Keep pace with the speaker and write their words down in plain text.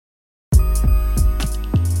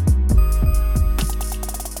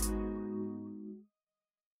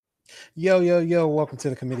Yo, yo, yo, welcome to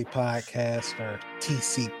the Committee Podcast or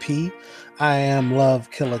TCP. I am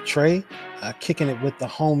Love Killer Trey, kicking it with the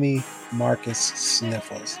homie Marcus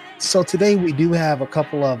Sniffles. So today we do have a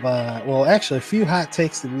couple of, actually a few hot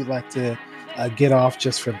takes that we'd like to get off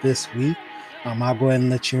just for this week. I'll go ahead and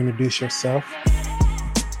let you introduce yourself.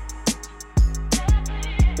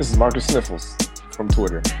 This is Marcus Sniffles from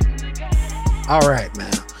Twitter. All right,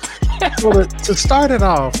 man. So to start it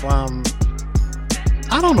off,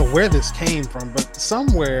 I don't know where this came from, but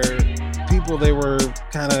somewhere they were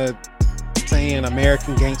kind of saying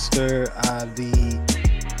American Gangster, the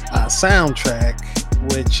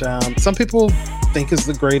soundtrack, which some people think is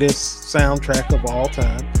the greatest soundtrack of all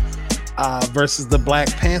time, versus the Black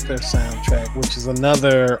Panther soundtrack, which is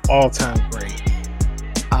another all-time great.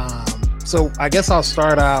 So I guess I'll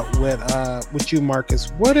start out with you,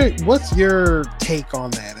 Marcus. What's your take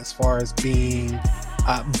on that as far as being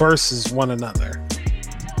versus one another?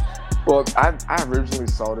 Well, I originally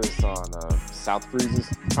saw this on South Freeze's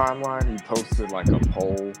timeline. He posted like a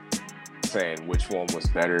poll saying which one was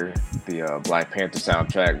better, the Black Panther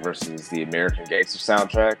soundtrack versus the American Gangster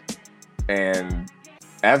soundtrack. And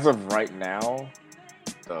as of right now,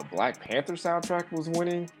 the Black Panther soundtrack was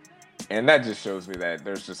winning. And that just shows me that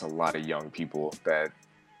there's just a lot of young people that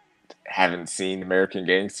haven't seen American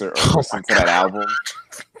Gangster or listened to that album.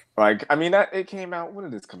 Like, I mean, it came out, when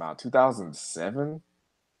did this come out? 2007?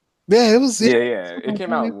 Yeah, it was. Yeah. It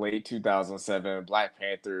came out late 2007. Black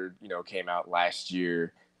Panther, came out last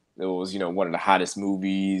year. It was, one of the hottest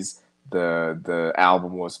movies. The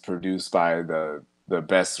album was produced by the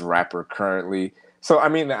best rapper currently. So, I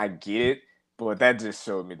mean, I get it. But that just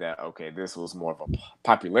showed me that, okay, this was more of a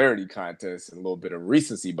popularity contest and a little bit of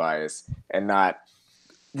recency bias and not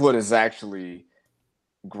what is actually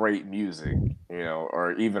great music,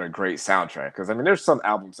 or even a great soundtrack. Because, I mean, there's some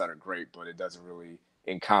albums that are great, but it doesn't really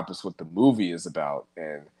encompass what the movie is about.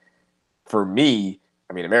 And for me,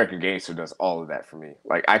 I mean, American Gangster does all of that for me.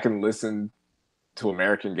 Like, I can listen to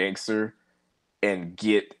American Gangster and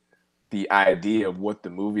get the idea of what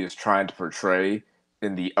the movie is trying to portray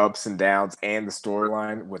in the ups and downs and the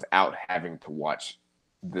storyline without having to watch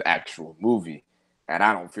the actual movie. And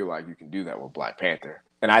I don't feel like you can do that with Black Panther.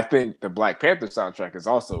 And I think the Black Panther soundtrack is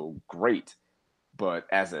also great, but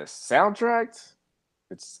as a soundtrack,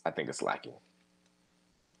 I think it's lacking.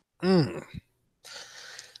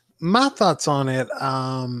 My thoughts on it,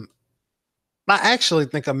 I actually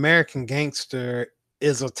think American Gangster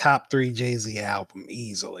is a top 3 Jay-Z album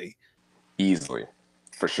easily. Easily,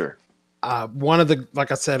 for sure.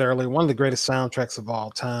 Like I said earlier, one of the greatest soundtracks of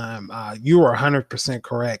all time. You are 100%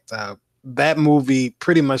 correct. That movie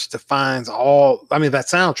pretty much defines that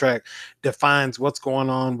soundtrack defines what's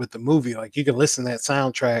going on with the movie. Like, you can listen to that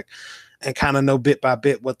soundtrack and kind of know bit by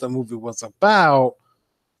bit what the movie was about.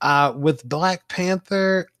 With Black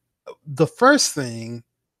Panther, the first thing,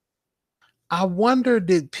 I wonder,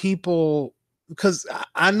 did people, because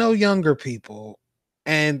I know younger people,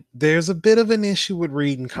 and there's a bit of an issue with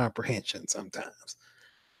reading comprehension sometimes.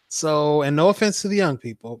 So, and no offense to the young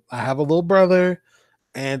people, I have a little brother,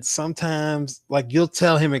 and sometimes, like, you'll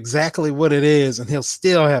tell him exactly what it is, and he'll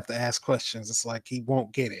still have to ask questions. It's like he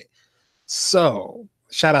won't get it. So,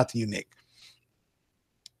 shout out to you, Nick.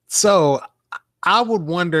 So, I would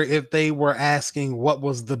wonder if they were asking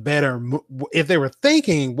if they were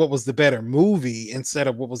thinking what was the better movie instead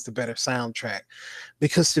of what was the better soundtrack.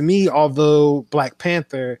 Because to me, although Black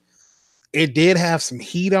Panther, it did have some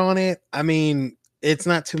heat on it. I mean, it's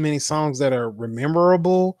not too many songs that are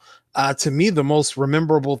memorable. To me, the most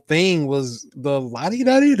memorable thing was the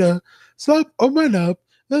la-di-da-di-da, slap on my nub,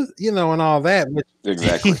 and all that.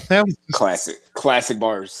 Exactly. That was classic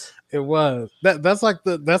bars. It was that's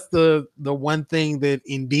the one thing that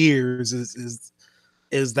endears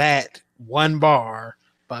is that one bar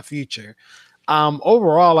by Future.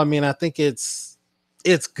 Overall, I mean, I think it's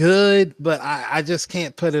good, but I just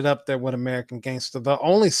can't put it up there with American Gangster. The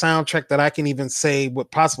only soundtrack that I can even say would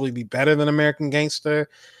possibly be better than American Gangster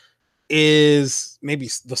is maybe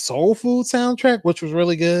the Soul Food soundtrack, which was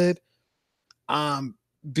really good.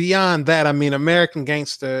 Beyond that, I mean, American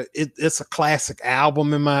Gangster, it's a classic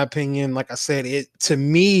album in my opinion. Like I said, it to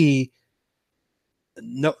me,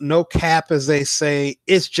 no cap, as they say,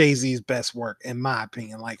 it's Jay-Z's best work in my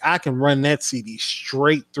opinion. Like, I can run that CD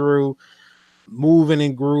straight through, moving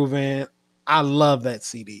and grooving. I love that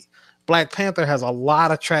CD. Black Panther has a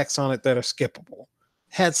lot of tracks on it that are skippable.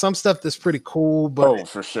 Had some stuff that's pretty cool, but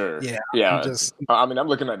for sure. Yeah. I'm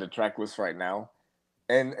looking at the track list right now.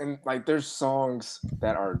 And like, there's songs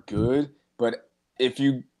that are good, but if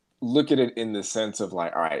you look at it in the sense of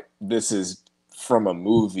like, all right, this is from a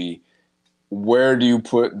movie, where do you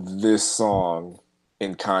put this song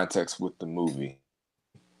in context with the movie?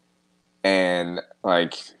 And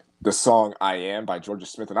like the song "I Am" by Georgia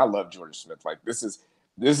Smith, and I love Georgia Smith. Like this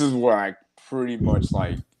is where I pretty much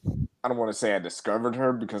like I don't want to say I discovered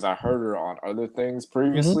her because I heard her on other things Hmm.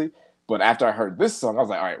 previously. But after I heard this song, I was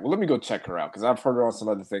like, all right, well, let me go check her out because I've heard her on some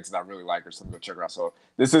other things and I really like her. So let me go check her out. So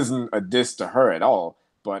this isn't a diss to her at all.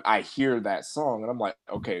 But I hear that song and I'm like,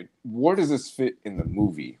 okay, where does this fit in the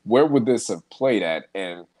movie? Where would this have played at?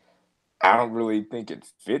 And I don't really think it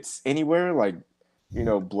fits anywhere. Like,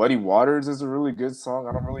 Bloody Waters is a really good song.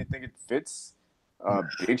 I don't really think it fits.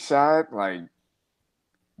 Big Shot, like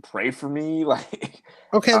Pray for Me, like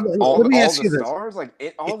Okay, all let me all ask the you this: stars,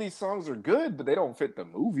 like all these songs are good, but they don't fit the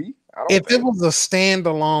movie. I don't if it think. was a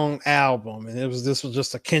standalone album and this was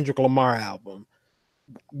just a Kendrick Lamar album,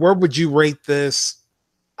 where would you rate this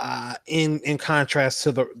in contrast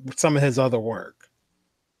to the some of his other work?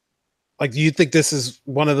 Like, do you think this is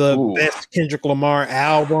one of the Ooh, best Kendrick Lamar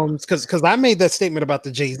albums? Because I made that statement about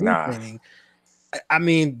the Jay Z nah. thing. I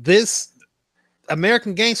mean, this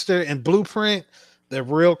American Gangster and Blueprint, they're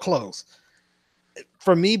real close.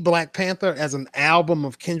 For me, Black Panther as an album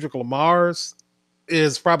of Kendrick Lamar's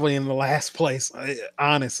is probably in the last place,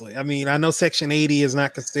 honestly. I mean, I know Section 80 is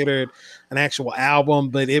not considered an actual album,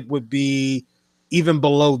 but it would be even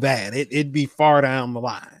below that. It'd be far down the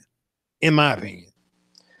line, in my opinion.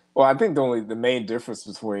 Well, I think the main difference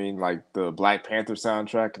between like the Black Panther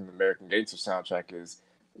soundtrack and the American Gangster soundtrack is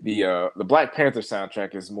the Black Panther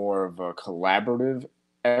soundtrack is more of a collaborative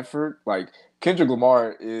effort. Like Kendrick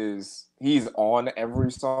Lamar he's on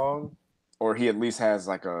every song, or he at least has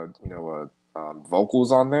like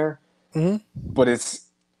vocals on there. Mhm. But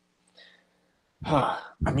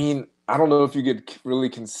I mean, I don't know if you could really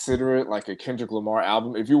consider it like a Kendrick Lamar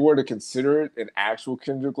album. If you were to consider it an actual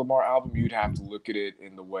Kendrick Lamar album, you'd have to look at it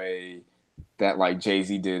in the way that like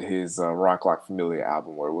Jay-Z did his Rock Like Familia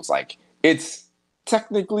album, where it was like it's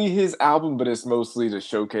technically his album, but it's mostly to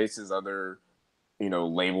showcase his other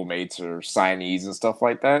label mates or signees and stuff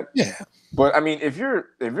like that. Yeah. But I mean, if you're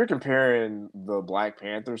comparing the Black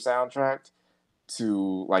Panther soundtrack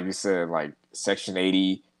to, like you said, like Section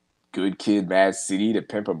 80, Good Kid, Mad City, To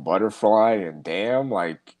Pimp a Butterfly, and Damn,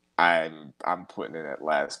 like I'm putting it at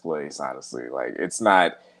last place, honestly. Like it's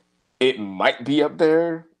not. It might be up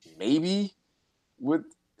there, maybe with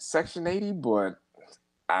Section 80, but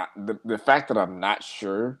the fact that I'm not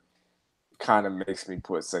sure kind of makes me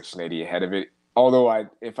put Section 80 ahead of it. Although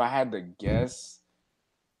if I had to guess,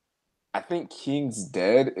 I think King's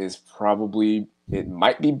Dead is probably it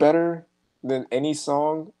might be better than any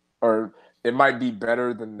song, or it might be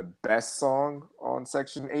better than the best song on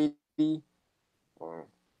Section 80. Well,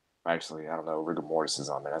 actually, I don't know. Rigor Mortis is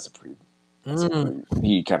on there. Mm.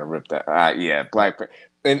 He kind of ripped that. Yeah, Black Panther.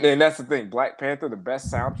 And that's the thing. Black Panther, the best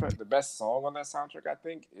soundtrack, the best song on that soundtrack, I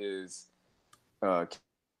think, is uh,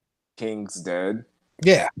 King's Dead.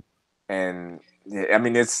 Yeah. And yeah, I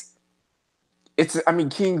mean, I mean,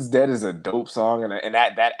 King's Dead is a dope song, and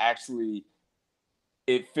that actually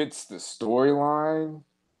it fits the storyline,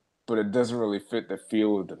 but it doesn't really fit the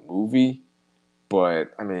feel of the movie.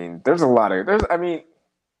 But I mean, I mean,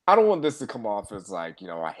 I don't want this to come off as like,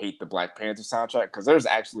 I hate the Black Panther soundtrack because there's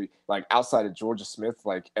actually like outside of Georgia Smith,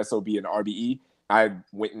 like SOB and RBE, I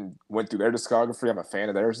went through their discography. I'm a fan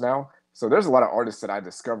of theirs now. So there's a lot of artists that I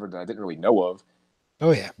discovered that I didn't really know of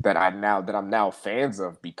Oh yeah. that I'm now fans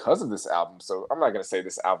of because of this album. So I'm not gonna say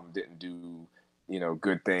this album didn't do,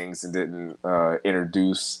 good things and didn't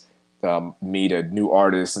introduce me to new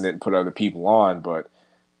artists and didn't put other people on. But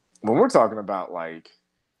when we're talking about like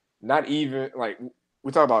not even like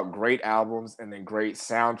we talk about great albums and then great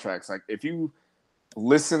soundtracks. Like if you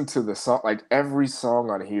listen to the song, like every song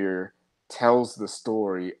on here tells the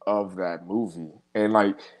story of that movie. And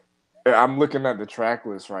like I'm looking at the track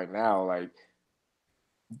list right now, like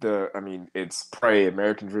I mean, it's Pray,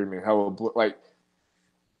 American Dream, and Hello Blue. Like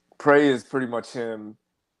Pray is pretty much him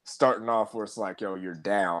starting off where it's like, yo, you're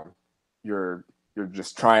down, you're you're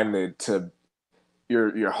just trying to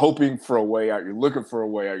you're hoping for a way out. You're looking for a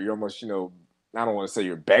way out. You're almost, I don't want to say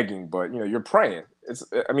you're begging, but you're praying.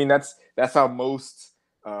 I mean, that's how most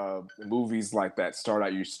movies like that start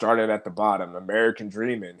out. You started at the bottom. American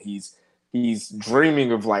Dreaming. He's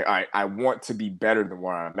dreaming of like, I want to be better than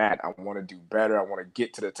where I'm at. I want to do better. I want to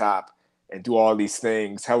get to the top and do all these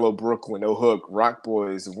things. Hello Brooklyn, No Hook, Rock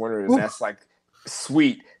Boys, Winners. Ooh. That's like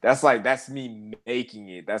sweet. That's me making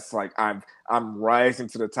it. That's like I'm rising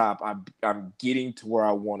to the top. I'm getting to where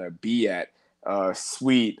I want to be at.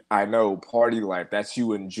 Sweet, I know, party life. That's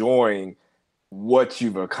you enjoying what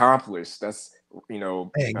you've accomplished. That's Man,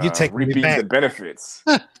 you're taking me reaping back. the benefits.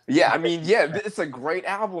 Yeah, I mean, yeah, it's a great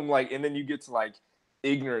album. Like, and then you get to like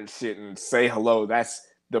ignorant shit and say hello. That's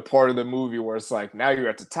the part of the movie where it's like now you're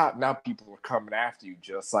at the top. Now people are coming after you,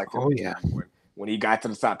 just like in Oh the yeah. movie. When he got to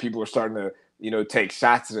the top, people are starting to take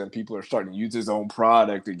shots at him. People are starting to use his own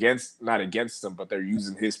product against not against him, but they're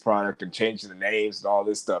using his product and changing the names and all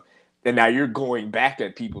this stuff. And now you're going back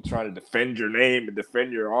at people trying to defend your name and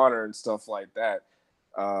defend your honor and stuff like that.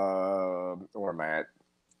 Where am I at?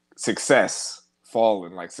 Success,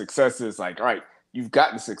 fallen. Like success is like, all right, you've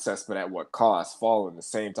gotten success, but at what cost? Fallen, the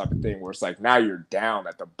same type of thing where it's like now you're down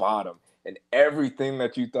at the bottom, and everything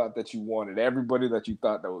that you thought that you wanted, everybody that you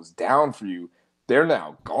thought that was down for you, they're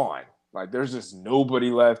now gone. Like there's just nobody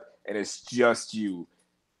left, and it's just you.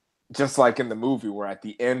 Just like in the movie, where at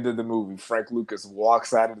the end of the movie, Frank Lucas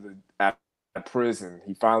walks out of prison.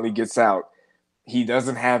 He finally gets out. He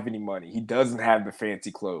doesn't have any money. He doesn't have the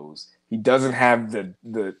fancy clothes. He doesn't have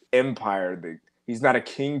the empire. He's not a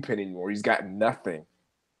kingpin anymore. He's got nothing,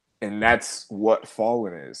 and that's what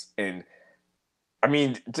Fallen is. And I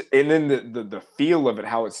mean, and then the feel of it,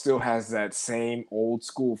 how it still has that same old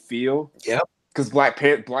school feel. Yep. Because Black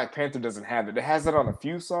Panther doesn't have it. It has it on a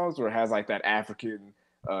few songs where it has like that African,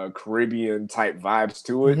 Caribbean type vibes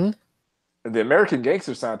to it. Mm-hmm. The American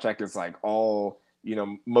Gangster soundtrack is like all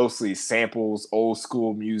mostly samples, old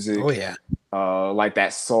school Oh music, yeah. like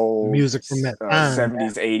that soul, Music from that time.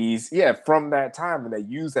 70s, 80s, yeah, from that time, and they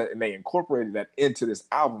use that and they incorporated that into this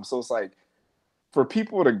album. So it's like for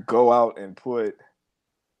people to go out and put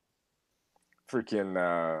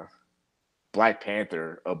freaking Black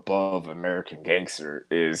Panther above American Gangster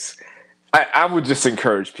is. I would just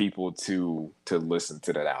encourage people to listen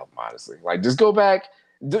to that album. Honestly, like just go back.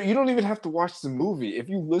 You don't even have to watch the movie. If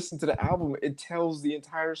you listen to the album, it tells the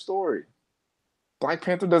entire story. Black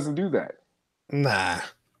Panther doesn't do that. Nah,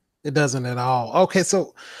 it doesn't at all. Okay,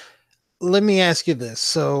 so let me ask you this.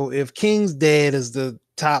 So if King's Dead is the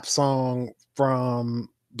top song from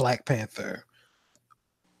Black Panther,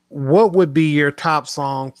 what would be your top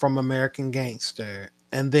song from American Gangster?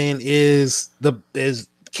 And then is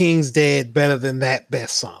King's Dead better than that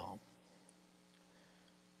best song?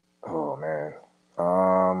 Oh man.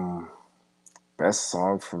 Best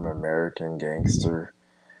song from American Gangster.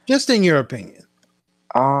 Just in your opinion.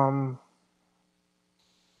 Um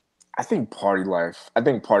I think Party Life. I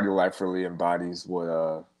think Party Life really embodies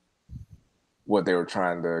what they were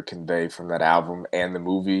trying to convey from that album and the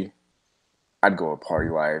movie. I'd go with Party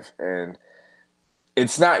Life. And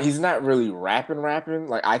he's not really rapping.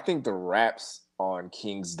 Like I think the raps on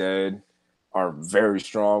King's Dead are very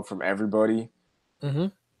strong from everybody. Mm-hmm.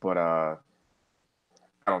 But I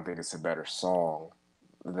don't think it's a better song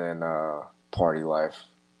than Party Life.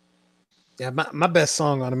 Yeah, my best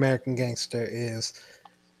song on American Gangster is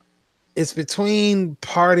it's between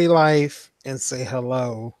Party Life and Say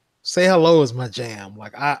Hello. Say Hello is my jam.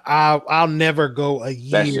 Like I'll never go a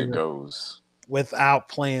That shit year goes. without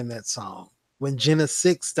playing that song. When Jenna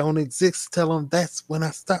 6 don't exist, tell them that's when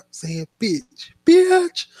I stop saying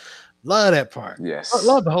bitch. Love that part. Yes.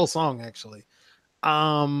 Love the whole song actually.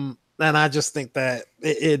 And I just think that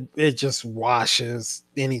it just washes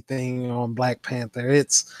anything on Black Panther.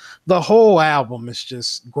 It's the whole album is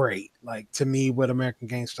just great. Like to me, with American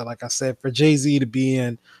Gangster, like I said, for Jay-Z to be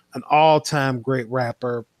an all-time great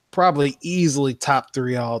rapper, probably easily top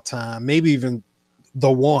 3 all time, maybe even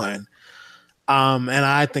the one. And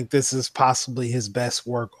I think this is possibly his best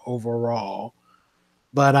work overall.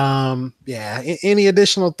 But yeah. Any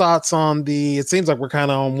additional thoughts on the? It seems like we're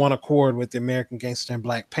kind of on one accord with the American Gangster and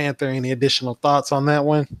Black Panther. Any additional thoughts on that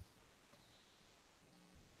one?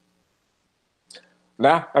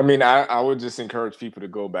 Nah, I mean, I would just encourage people to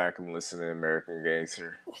go back and listen to American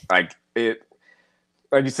Gangster. Like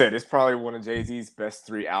like you said, it's probably one of Jay-Z's best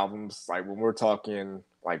 3 albums. Like when we're talking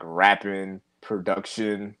like rapping,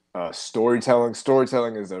 production, storytelling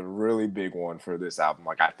is a really big one for this album.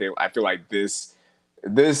 Like I feel like this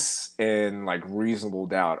and like Reasonable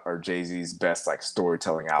Doubt are Jay-Z's best like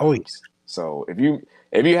storytelling Oh yeah. albums. So if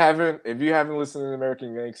you haven't listened to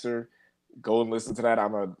American Gangster, go and listen to that.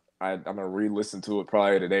 I'm gonna re-listen to it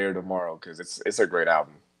probably today or tomorrow because it's a great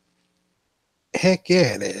album. Heck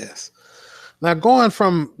yeah, it is. Now going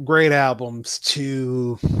from great albums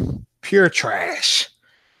to pure trash.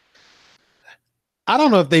 I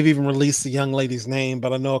don't know if they've even released the young lady's name,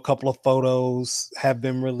 but I know a couple of photos have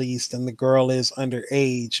been released and the girl is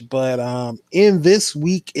underage. But in this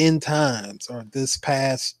week in times, or this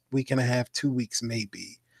past week and a half, 2 weeks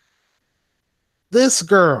maybe, this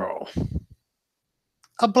girl,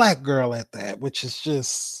 a black girl at that, which is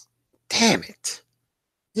just, damn it.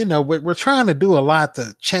 we're trying to do a lot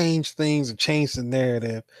to change things and change the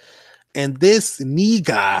narrative. And this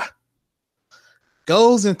nigga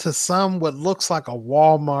goes into what looks like a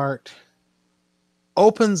Walmart,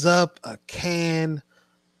 opens up a can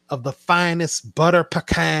of the finest butter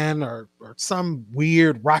pecan or some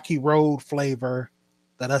weird Rocky Road flavor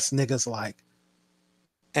that us niggas like,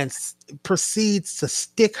 and proceeds to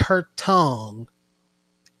stick her tongue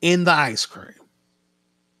in the ice cream.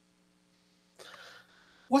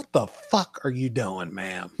 What the fuck are you doing,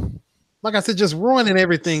 ma'am? Like I said, just ruining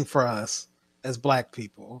everything for us as black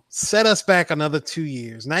people. Set us back another 2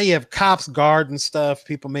 years. Now you have cops guarding stuff,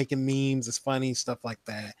 people making memes, it's funny, stuff like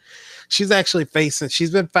that. She's actually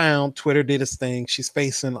she's been found. Twitter did its thing. She's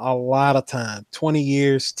facing a lot of time, 20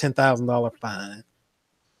 years, $10,000 fine.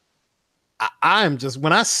 I'm just,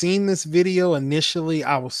 when I seen this video initially,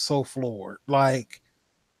 I was so floored. Like,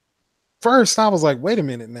 first, I was like, wait a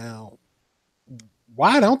minute now.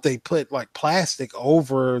 Why don't they put like plastic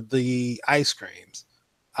over the ice creams?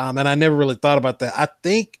 And I never really thought about that. I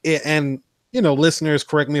think and listeners,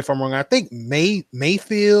 correct me if I'm wrong. I think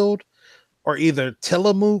Mayfield or either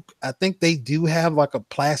Tillamook, I think they do have like a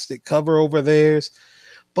plastic cover over theirs.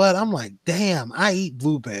 But I'm like, damn, I eat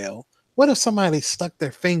Bluebell. What if somebody stuck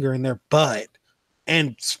their finger in their butt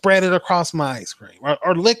and spread it across my ice cream,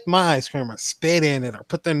 or licked my ice cream, or spit in it, or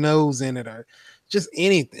put their nose in it, or just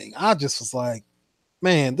anything? I just was like,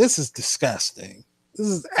 man, this is disgusting. This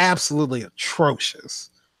is absolutely atrocious.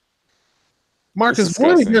 Marcus,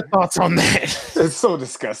 what are your thoughts on that? It's so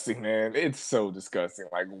disgusting, man. It's so disgusting.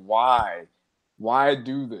 Like, why? Why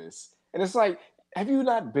do this? And it's like, have you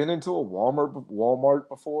not been into a Walmart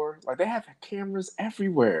before? Like, they have cameras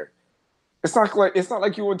everywhere. It's not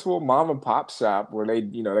like you went to a mom and pop shop where they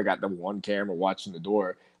got the one camera watching the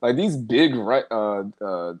door. Like, these big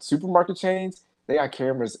supermarket chains, they got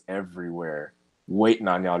cameras everywhere, waiting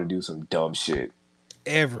on y'all to do some dumb shit.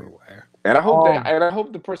 Everywhere. And I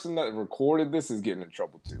hope the person that recorded this is getting in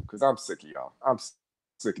trouble too, because I'm sick of y'all. I'm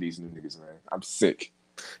sick of these new niggas, man. I'm sick.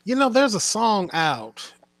 There's a song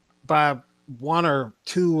out by one or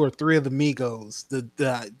two or three of the Migos.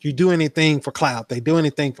 The you do anything for clout. They do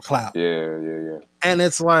anything for clout. Yeah. And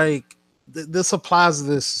it's like this applies to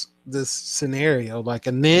this scenario. Like,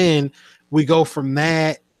 and then we go from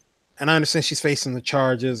that. And I understand she's facing the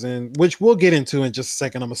charges, and which we'll get into in just a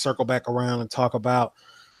second. I'm gonna circle back around and talk about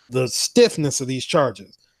the stiffness of these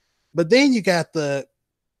charges. But then you got the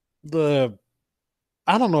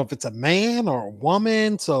I don't know if it's a man or a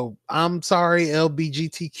woman. So I'm sorry,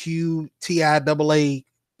 LBGTQ TIAA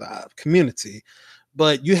community,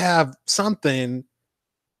 but you have something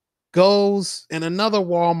goes in another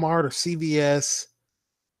Walmart or CVS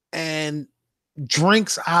and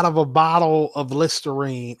drinks out of a bottle of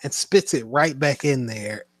Listerine and spits it right back in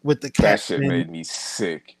there with the caption, that shit made me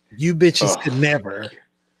sick. You bitches could never.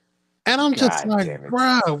 And I'm just like,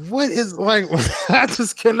 bro, what is, like, I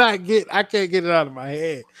can't get it out of my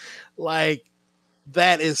head. Like,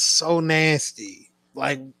 that is so nasty.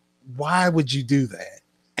 Like, why would you do that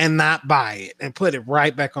and not buy it and put it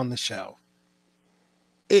right back on the shelf?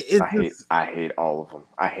 I hate all of them.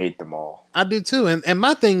 I hate them all. I do too. And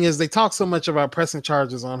my thing is, they talk so much about pressing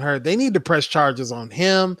charges on her. They need to press charges on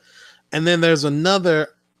him. And then there's another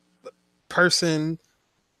person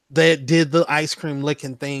that did the ice cream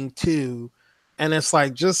licking thing too. And it's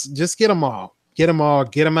like, just get them all, get them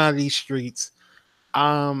out of these streets.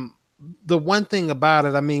 The one thing about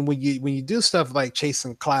it, I mean, when you do stuff like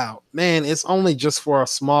chasing clout, man, it's only just for a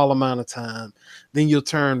small amount of time. Then you'll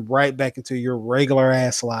turn right back into your regular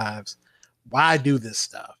ass lives. Why do this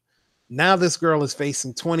stuff? Now this girl is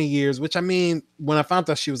facing 20 years, which, I mean, when I found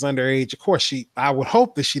out she was underage, of course I would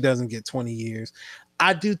hope that she doesn't get 20 years.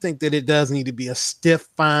 I do think that it does need to be a stiff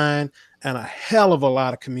fine and a hell of a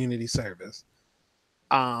lot of community service.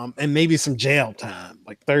 And maybe some jail time,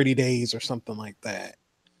 like 30 days or something like that.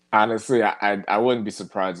 Honestly, I wouldn't be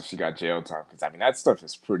surprised if she got jail time, because I mean, that stuff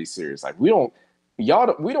is pretty serious. Like, we don't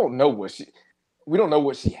know what she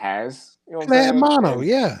has. You know what I'm saying? Mono,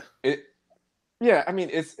 yeah. Yeah, I mean,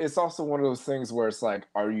 it's also one of those things where it's like,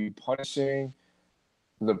 are you punishing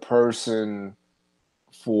the person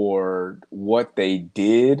for what they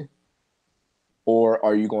did, or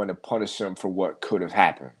are you going to punish them for what could have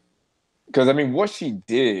happened? Because, I mean, what she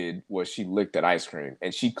did was she licked that ice cream,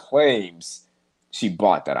 and she claims she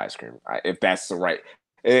bought that ice cream. If that's the right,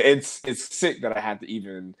 it's sick that I had to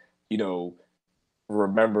even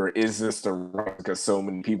remember, is this the right? Because so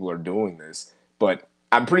many people are doing this, but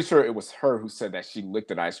I'm pretty sure it was her who said that she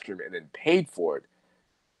licked an ice cream and then paid for it.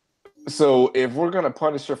 So if we're gonna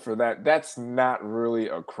punish her for that, that's not really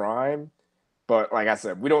a crime. But like I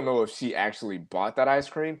said, we don't know if she actually bought that ice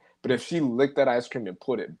cream. But if she licked that ice cream and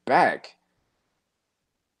put it back,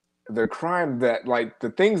 the crime that, like,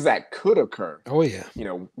 the things that could occur, Oh yeah.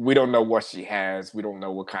 we don't know what she has. We don't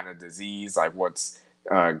know what kind of disease, like what's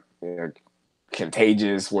uh,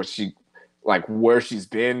 contagious, what she, like, where she's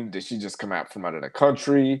been. Did she just come out from out of the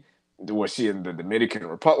country? Was she in the Dominican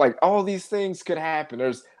Republic? Like, all these things could happen.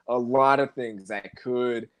 There's a lot of things that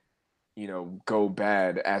could, go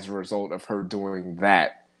bad as a result of her doing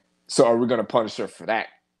that. So are we going to punish her for that?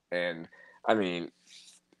 And I mean,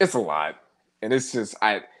 it's a lot, and it's just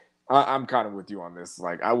I'm kind of with you on this.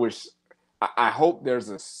 Like, I hope there's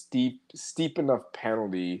a steep enough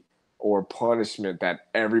penalty or punishment that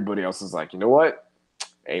everybody else is like, you know what,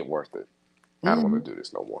 ain't worth it. I don't want to do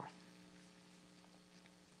this no more.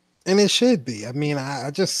 And it should be. I mean,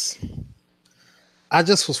 I just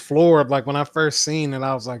was floored. Like when I first seen it,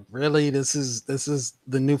 I was like, really? This is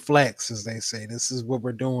the new flex, as they say. This is what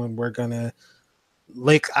we're doing. We're gonna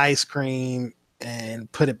lick ice cream and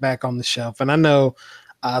put it back on the shelf. And I know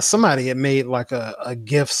somebody had made like a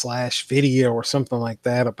GIF / video or something like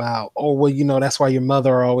that about, oh, well, that's why your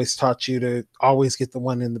mother always taught you to always get the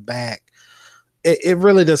one in the back. It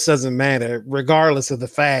really just doesn't matter, regardless of the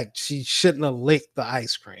fact she shouldn't have licked the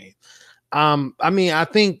ice cream. I mean, I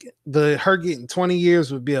think her getting 20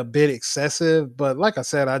 years would be a bit excessive, but like I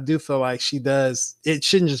said, I do feel like it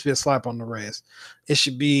shouldn't just be a slap on the wrist. It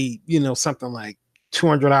should be, something like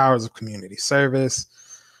 200 hours of community service.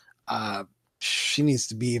 She needs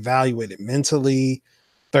to be evaluated mentally,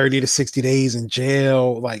 30 to 60 days in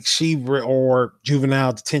jail, like or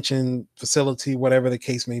juvenile detention facility, whatever the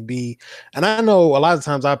case may be. And I know a lot of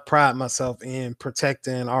times I pride myself in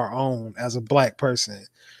protecting our own as a Black person,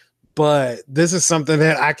 but this is something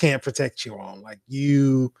that I can't protect you on. Like,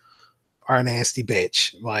 you are a nasty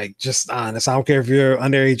bitch. Like, just honest. I don't care if you're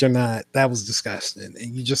underage or not. That was disgusting.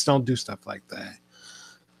 And you just don't do stuff like that.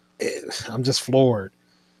 I'm just floored.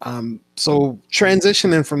 So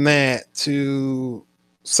transitioning from that to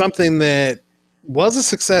something that was a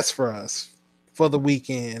success for us for the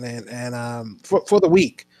weekend and for the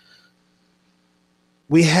week,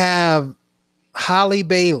 we have Halle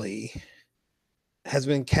Bailey has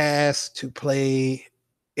been cast to play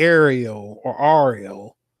Ariel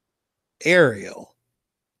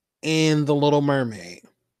in The Little Mermaid.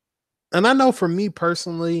 And I know for me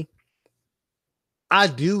personally, I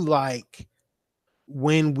do like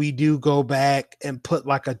when we do go back and put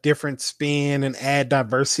like a different spin and add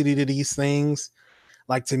diversity to these things.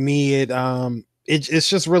 Like, to me, it's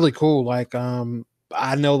just really cool. Like,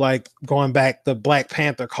 I know, like, going back, the Black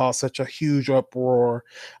Panther caused such a huge uproar.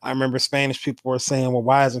 I remember Spanish people were saying, well,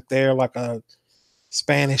 why isn't there like a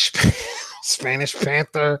Spanish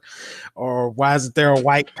Panther, or why isn't there a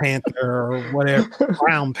White Panther or whatever,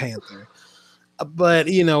 Brown Panther? But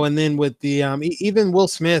and then with the even Will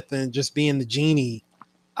Smith and just being the genie,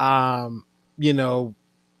 you know,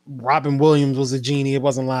 Robin Williams was a genie. It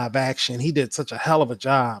wasn't live action. He did such a hell of a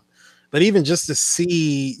job. But even just to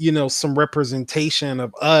see, some representation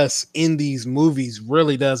of us in these movies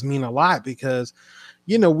really does mean a lot, because,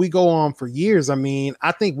 we go on for years. I mean,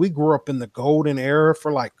 I think we grew up in the golden era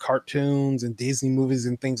for like cartoons and Disney movies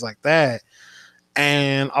and things like that.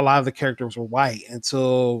 And a lot of the characters were white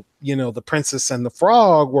until, The Princess and the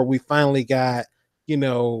Frog, where we finally got,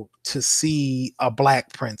 to see a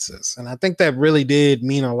Black princess. And I think that really did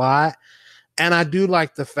mean a lot. And I do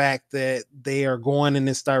like the fact that they are going in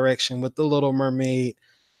this direction with The Little Mermaid.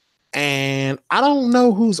 And I don't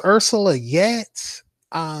know who's Ursula yet.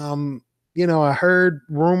 I heard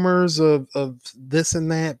rumors of this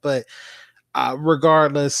and that, but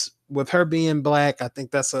regardless, with her being Black, I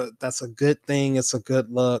think that's a good thing. It's a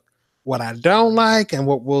good look. What I don't like, and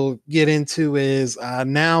what we'll get into, is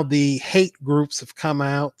now the hate groups have come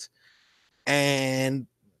out, and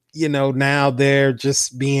now they're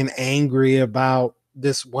just being angry about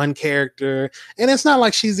this one character. And it's not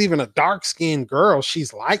like she's even a dark-skinned girl.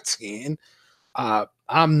 She's light-skinned.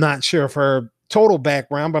 I'm not sure of her total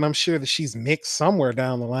background, but I'm sure that she's mixed somewhere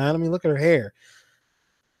down the line. I mean, look at her hair.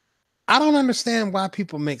 I don't understand why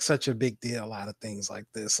people make such a big deal out of things like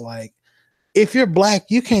this. Like, if you're Black,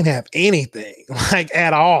 you can't have anything, like,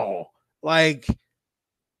 at all. Like,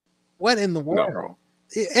 what in the world? No.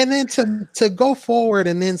 And then to go forward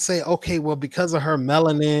and then say, okay, well, because of her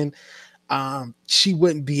melanin, she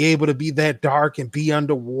wouldn't be able to be that dark and be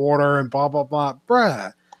underwater and blah, blah, blah.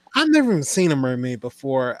 Bruh, I've never even seen a mermaid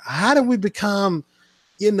before. How did we become,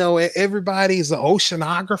 everybody's an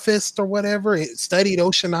oceanographist or whatever, it studied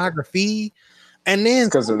oceanography. And then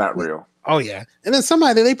because they're not real. Oh yeah, and then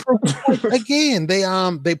somebody they proved the point again.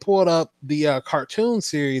 They pulled up the cartoon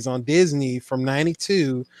series on Disney from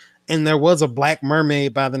 '92, and there was a black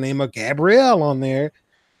mermaid by the name of Gabrielle on there.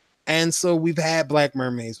 And so we've had black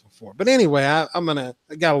mermaids before. But anyway, I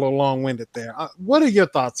got a little long winded there. What are your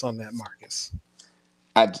thoughts on that, Marcus?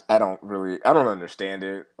 I don't understand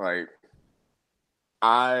it. Like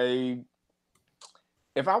I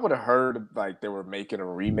if I would have heard like they were making a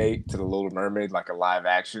remake to the Little Mermaid, like a live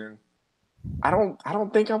action, I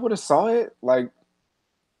don't think I would have saw it. Like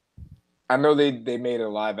I know they made a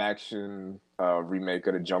live action remake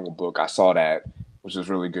of the Jungle Book. I saw that, which was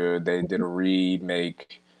really good. They did a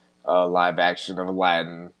remake live action of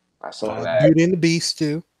Aladdin. I saw that. Beauty and the Beast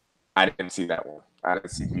too. I didn't see that one. I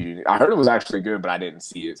didn't see Beauty. I heard it was actually good, but I didn't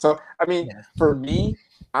see it. So I mean, Yeah. for me,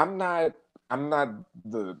 I'm not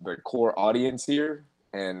the core audience here,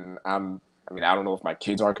 and I mean I don't know if my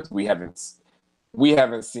kids are because we haven't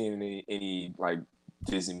seen any like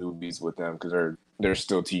Disney movies with them because they're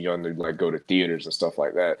still too young to like go to theaters and stuff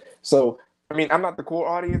like that. So I mean I'm not the core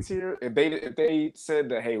audience here. If they said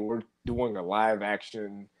that hey we're doing a live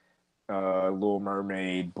action Little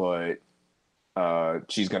Mermaid, but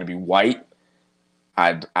she's gonna be white,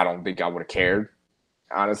 I don't think I would have cared,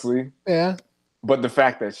 honestly. Yeah. But the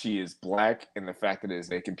fact that she is black and the fact that it is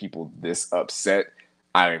making people this upset,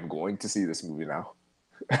 I am going to see this movie now.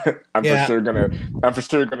 Yeah. I'm for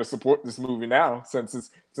sure gonna support this movie now since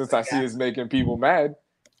I see it's making people mad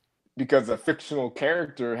because a fictional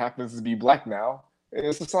character happens to be black now. And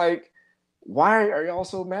it's just like, why are y'all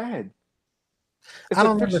so mad? It's I a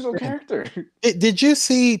don't fictional understand. character. Did you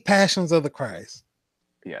see Passions of the Christ?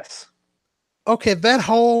 Yes. Okay, that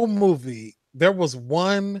whole movie, there was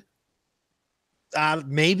one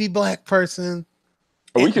maybe black person.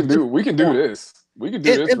 We And can do we can do this. We can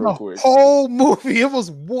do this in real the quick. whole movie, it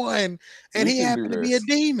was one, and We he can do happened to be a this.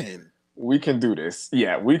 demon. We can do this.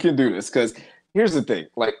 Yeah, we can do this. Because here's the thing: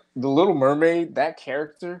 like the Little Mermaid, that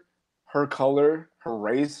character, her color, her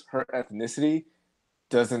race, her ethnicity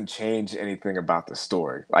doesn't change anything about the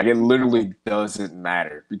story. Like it literally doesn't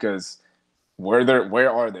matter because where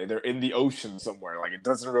are they? They're in the ocean somewhere. Like it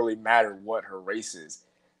doesn't really matter what her race is.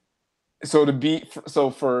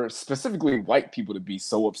 For specifically white people to be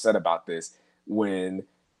so upset about this when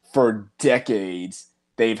for decades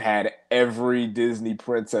they've had every Disney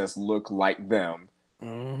princess look like them, you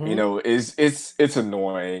Mm-hmm. know, is it's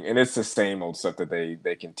annoying and it's the same old stuff that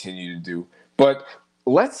they continue to do. But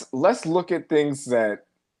let's look at things that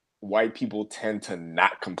white people tend to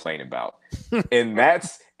not complain about. And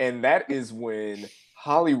that is when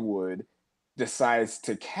Hollywood decides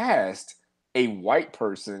to cast a white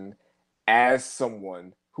person as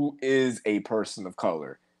someone who is a person of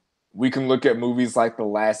color. We can look at movies like The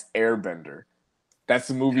Last Airbender. That's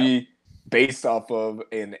a movie based off of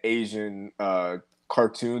an Asian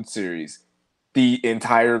cartoon series. The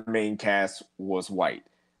entire main cast was white.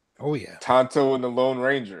 Oh yeah. Tonto and the Lone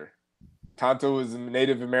Ranger. Tonto is a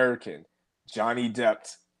Native American. Johnny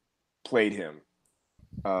Depp played him.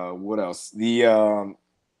 What else? The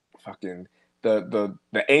fucking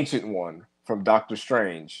the ancient one from Doctor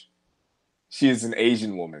Strange. She is an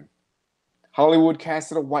Asian woman. Hollywood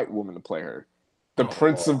casted a white woman to play her. The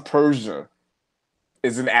Prince Oh. of Persia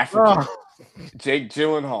is an African. Oh. Jake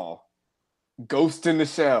Gyllenhaal. Ghost in the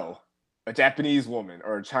Shell, a Japanese woman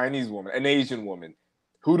or a Chinese woman, an Asian woman.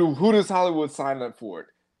 Who does Hollywood sign up for it?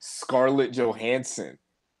 Scarlett Johansson.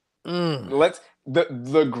 Mm. Let's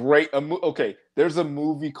the great okay. There's a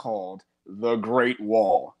movie called The Great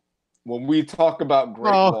Wall. When we talk about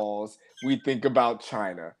Great Oh. Walls, we think about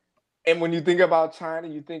China. And when you think about China,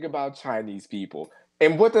 you think about Chinese people.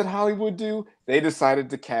 And what did Hollywood do? They decided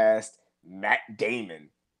to cast Matt Damon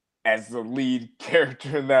as the lead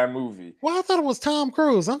character in that movie. Well, I thought it was Tom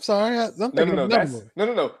Cruise. I'm sorry. I'm thinking of another movie.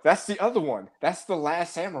 No. That's the other one. That's The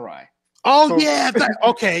Last Samurai. Oh So yeah.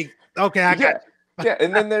 Okay. Okay. I got yeah, yeah.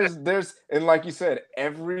 And then there's and like you said,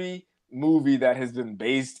 every movie that has been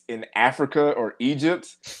based in Africa or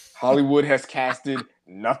Egypt, Hollywood has casted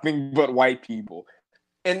nothing but white people.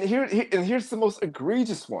 And here's the most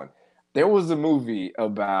egregious one. There was a movie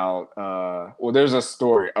about well, there's a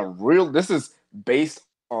story, a real. This is based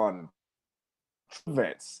on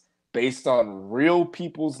events, based on real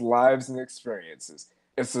people's lives and experiences.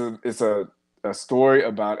 It's a story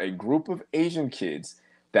about a group of Asian kids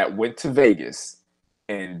that went to Vegas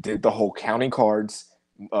and did the whole counting cards,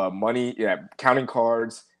 money, yeah, counting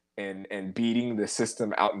cards and beating the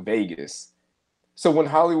system out in Vegas. So when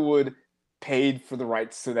Hollywood paid for the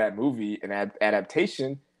rights to that movie and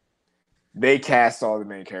adaptation, they cast all the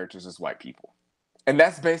main characters as white people, and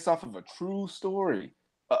that's based off of a true story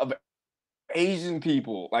of Asian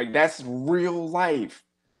people. Like, that's real life.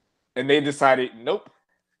 And they decided, nope,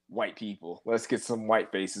 white people. Let's get some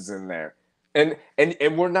white faces in there. And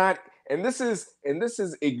we're not, and this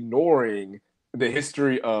is ignoring the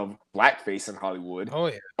history of blackface in Hollywood, Oh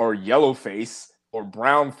yeah. or yellow face, or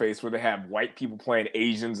brown face, where they have white people playing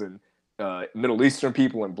Asians and Middle Eastern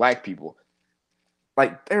people and black people.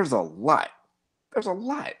 Like, there's a lot. There's a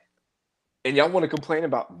lot. And y'all want to complain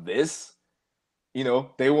about this?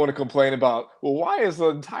 They want to complain about, well, why is the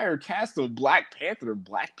entire cast of Black Panther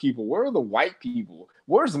black people? Where are the white people?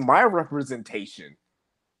 Where's my representation?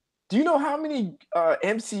 Do you know how many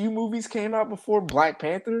MCU movies came out before Black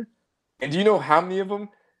Panther? And do you know how many of them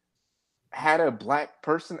had a black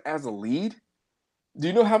person as a lead? Do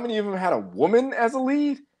you know how many of them had a woman as a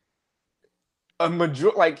lead? A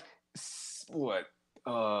major, like, what?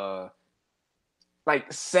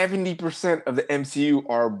 Like 70% of the MCU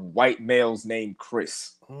are white males named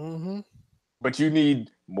Chris. Mm-hmm. But you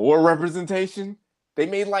need more representation? They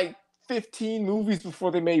made like 15 movies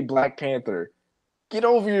before they made Black Panther. Get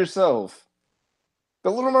over yourself.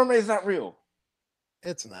 The Little Mermaid is not real.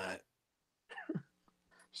 It's not.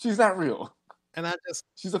 She's not real. And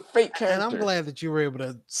she's a fake character. And I'm glad that you were able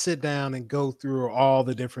to sit down and go through all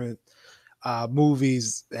the different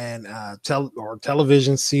movies and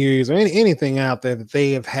television series or anything out there that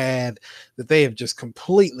they have had, that they have just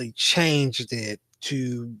completely changed it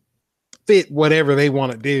to fit whatever they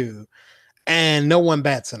want to do, and no one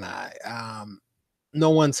bats an eye. No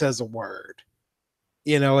one says a word,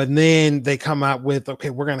 and then they come out with, okay,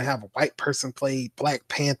 we're going to have a white person play Black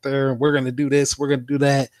Panther. We're going to do this. We're going to do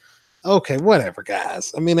that. Okay, whatever,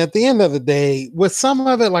 guys. I mean, at the end of the day, with some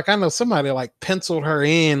of it, like, I know somebody like penciled her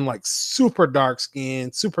in like super dark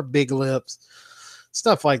skin, super big lips,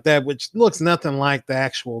 stuff like that, which looks nothing like the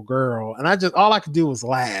actual girl. And all I could do was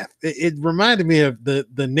laugh. It reminded me of the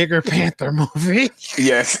Nigger Panther movie.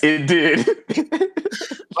 Yes, it did.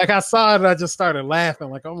 Like, I saw it and I just started laughing.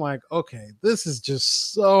 Like, I'm like, okay, this is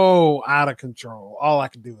just so out of control. All I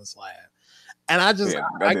could do was laugh. And I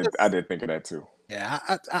did think of that too. Yeah,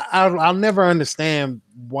 I'll never understand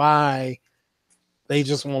why they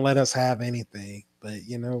just won't let us have anything. But,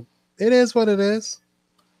 it is what it is.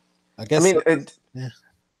 I guess. I mean,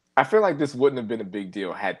 I feel like this wouldn't have been a big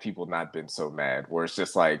deal had people not been so mad, where it's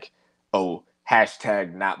just like, oh,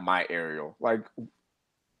 hashtag not my Ariel. Like,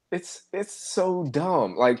 it's so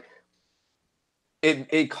dumb. Like,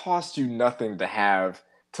 it costs you nothing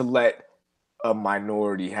to let a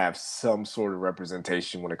minority have some sort of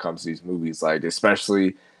representation when it comes to these movies. Like,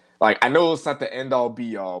 especially, like, I know it's not the end all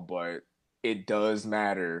be all, but it does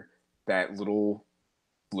matter that little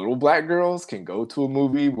black girls can go to a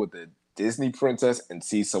movie with a Disney princess and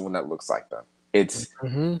see someone that looks like them. It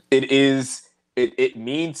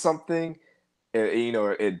means something.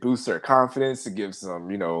 It boosts their confidence. It gives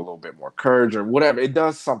them, a little bit more courage or whatever. It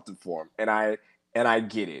does something for them. And I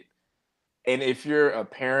get it. And if you're a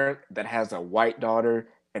parent that has a white daughter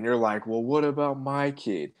and you're like, well, what about my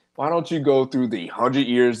kid? Why don't you go through the 100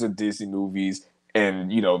 years of Disney movies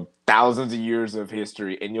and, thousands of years of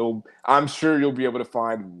history, and I'm sure you'll be able to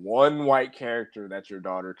find one white character that your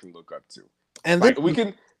daughter can look up to. And like, we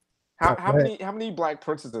can. How many black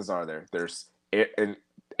princesses are there? There's an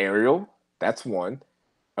Ariel. That's one.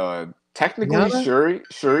 Technically,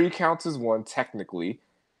 Shuri counts as one. Technically.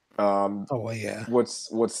 Oh yeah. What's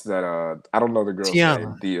that? I don't know the girl's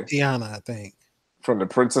name. Tiana, I think. From The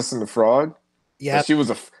Princess and the Frog. Yeah. But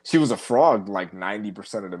she was a frog like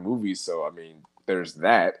 90% of the movie. So I mean, there's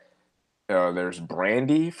that. There's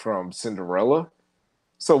Brandy from Cinderella.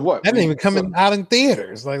 So what? That didn't even come out in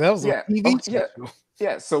theaters. Like, that was a TV special.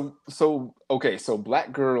 Yeah. So okay. So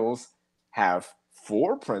black girls have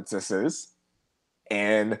 4 princesses,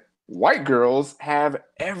 and white girls have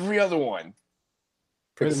every other one.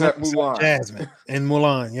 Except Mulan. Jasmine and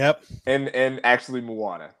Mulan, yep. And actually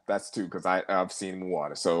Moana. That's 2, because I've seen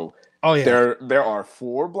Moana. So there are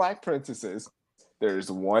 4 black princesses.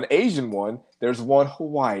 There's 1 Asian one. There's 1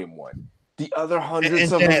 Hawaiian one. The other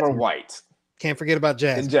hundreds of them are white. Can't forget about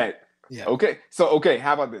Jasmine. And Jet. Yeah. Okay. So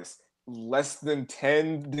how about this? Less than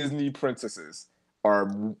 10 Disney princesses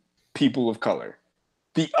are people of color.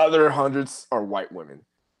 The other hundreds are white women.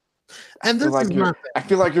 And this is my thing. I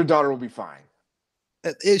feel like your daughter will be fine.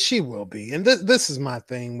 She will be. And this is my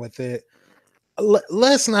thing with it.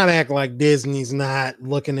 Let's not act like Disney's not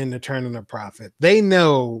looking into turning a profit. They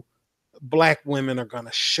know black women are going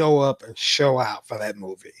to show up and show out for that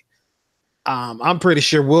movie. I'm pretty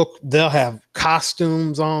sure they'll have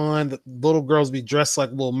costumes on. The little girls be dressed like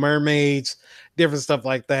little mermaids, different stuff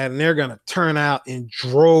like that. And they're going to turn out in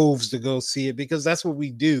droves to go see it, because that's what we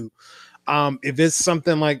do. If it's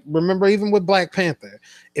something like, remember, even with Black Panther,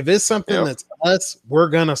 if it's something Yep, that's us, we're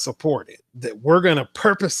gonna support it. That we're gonna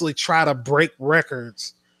purposely try to break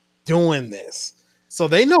records doing this, so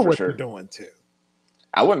they know for what they're sure. doing too.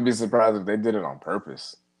 I wouldn't be surprised if they did it on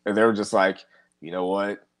purpose. If they were just like, you know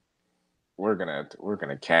what, we're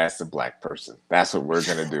gonna cast a black person. That's what we're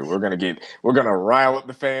gonna do. We're gonna rile up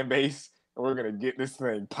the fan base, and we're gonna get this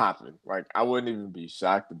thing popping. Like I wouldn't even be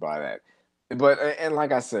shocked by that. But and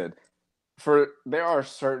like I said, there are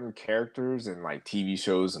certain characters in like TV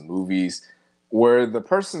shows and movies where the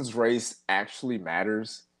person's race actually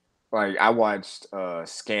matters. Like I watched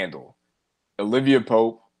Scandal. Olivia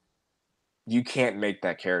Pope, you can't make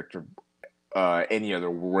that character any other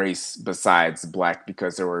race besides black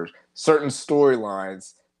because there were certain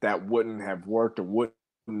storylines that wouldn't have worked or wouldn't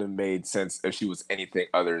have made sense if she was anything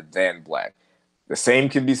other than black. The same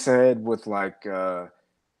can be said with like a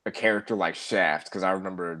character like Shaft, because I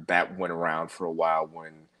remember that went around for a while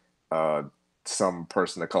when uh, some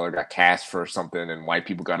person of color got cast for something and white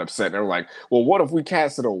people got upset and they were like, well, what if we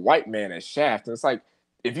casted a white man as Shaft? And it's like,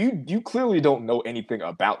 if you clearly don't know anything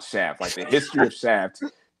about Shaft, like the history of Shaft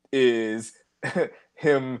is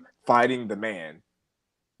him fighting the man.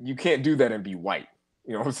 You can't do that and be white.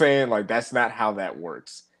 You know what I'm saying? Like that's not how that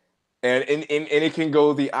works. And it can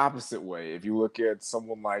go the opposite way. If you look at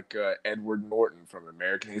someone like Edward Norton from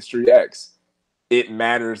American History X, it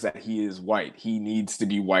matters that he is white. He needs to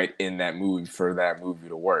be white in that movie for that movie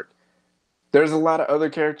to work. There's a lot of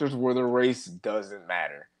other characters where the race doesn't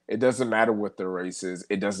matter. It doesn't matter what their race is.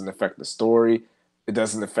 It doesn't affect the story. It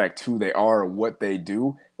doesn't affect who they are or what they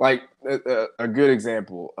do. Like a good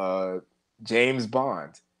example, James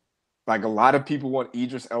Bond. Like a lot of people want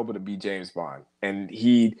Idris Elba to be James Bond, and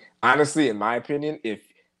he honestly, in my opinion, if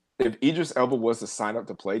Idris Elba was to sign up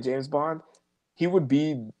to play James Bond, he would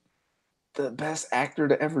be the best actor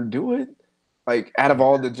to ever do it. Like out of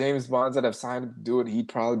all the James Bonds that have signed up to do it, he'd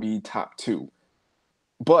probably be top two.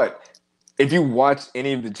 But if you watch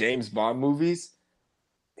any of the James Bond movies,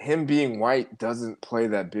 him being white doesn't play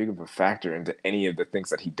that big of a factor into any of the things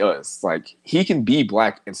that he does. Like he can be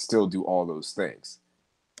black and still do all those things.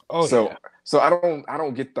 Oh yeah, So I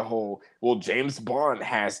don't get the whole well James Bond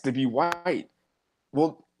has to be white.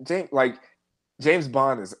 Well, James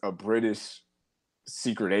Bond is a British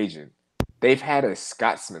secret agent. They've had a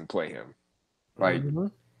Scotsman play him. Like mm-hmm.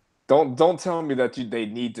 don't tell me that they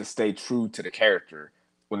need to stay true to the character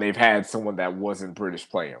when they've had someone that wasn't British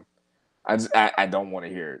play him. I don't want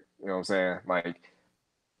to hear it. You know what I'm saying? Like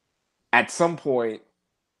at some point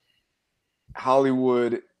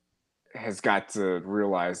Hollywood has got to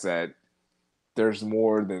realize that there's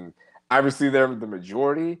more than obviously they're the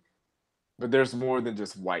majority, but there's more than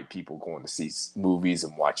just white people going to see movies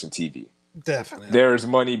and watching TV. Definitely. There's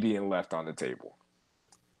money being left on the table.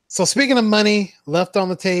 So speaking of money left on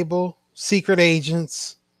the table, secret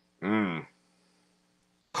agents, Mm,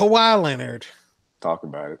 Kawhi Leonard talk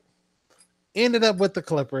about it. ended up with the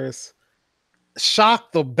Clippers,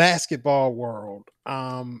 shocked the basketball world.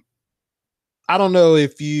 I don't know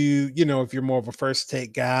if if you're more of a first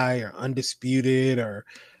take guy or undisputed or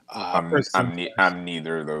first impression. I'm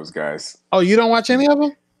neither of those guys. Oh, you don't watch any of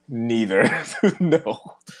them? Neither. No.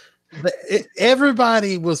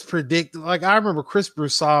 Everybody was predicting. Like I remember Chris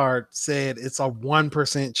Broussard said it's a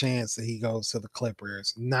 1% chance that he goes to the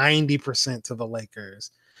Clippers, 90% to the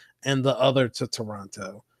Lakers, and the other to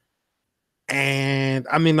Toronto. And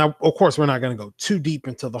I mean, of course, we're not going to go too deep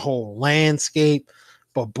into the whole landscape,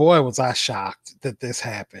 but boy, was I shocked that this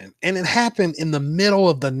happened. And it happened in the middle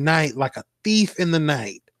of the night, like a thief in the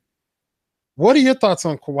night. What are your thoughts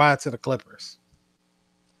on Kawhi to the Clippers?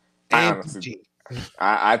 I And honestly, PG?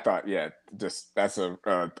 I thought, yeah, just that's a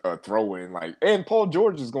throw in. Like, and Paul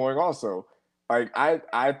George is going also. Like,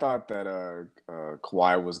 I thought that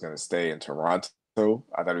Kawhi was going to stay in Toronto.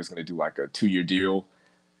 I thought he was going to do like a 2-year deal,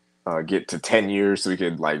 get to 10 years so he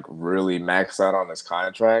could like really max out on his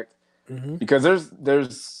contract. Mm-hmm. Because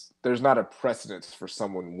there's not a precedent for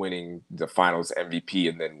someone winning the Finals MVP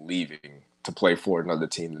and then leaving to play for another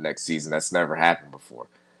team the next season. That's never happened before.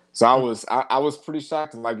 So I was pretty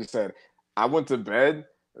shocked. And like you said, I went to bed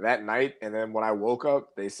that night, and then when I woke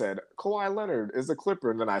up, they said Kawhi Leonard is a Clipper,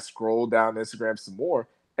 and then I scrolled down Instagram some more,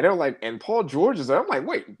 and they were like, and Paul George is there. I'm like,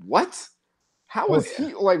 wait, what? How Oh is yeah.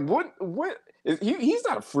 he like? What is he's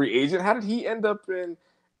not a free agent? How did he end up in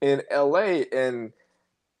LA? And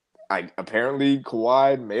apparently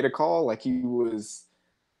Kawhi made a call like he was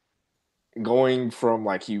going from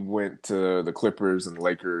like he went to the Clippers and the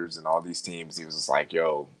Lakers and all these teams. He was just like,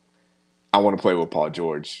 yo, I want to play with Paul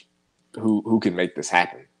George. Who can make this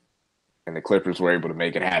happen? And the Clippers were able to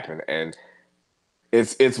make it happen. And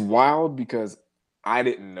It's wild because I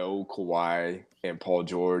didn't know Kawhi and Paul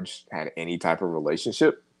George had any type of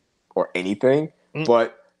relationship or anything. Mm,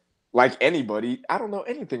 But like anybody, I don't know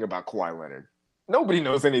anything about Kawhi Leonard. Nobody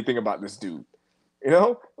knows anything about this dude. You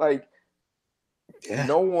know, like yeah.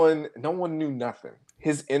 no one knew nothing.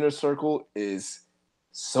 His inner circle is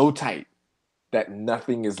so tight that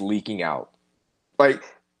nothing is leaking out. Like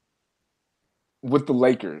with the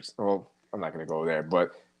Lakers, well, I'm not going to go there,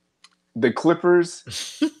 but the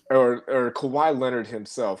Clippers or Kawhi Leonard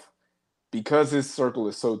himself, because his circle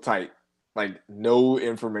is so tight, like no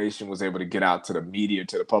information was able to get out to the media,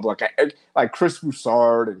 to the public. Like Chris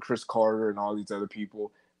Broussard and Chris Carter and all these other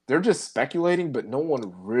people, they're just speculating, but no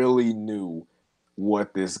one really knew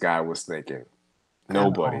what this guy was thinking. At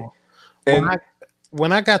Nobody. all. When And I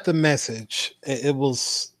when I got the message, it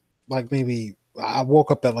was like maybe I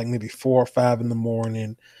woke up at like maybe 4 or 5 in the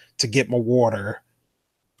morning to get my water.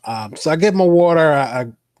 So I get my water, I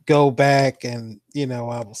go back, and I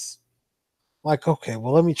was like, okay,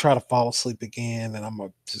 well, let me try to fall asleep again, and I'm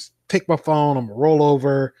gonna just pick my phone, I'm gonna roll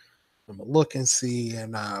over, I'm gonna look and see,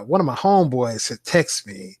 and one of my homeboys had texted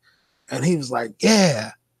me, and he was like,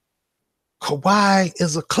 "Yeah, Kawhi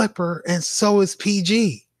is a Clipper, and so is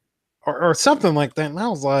PG." Or something like that. And I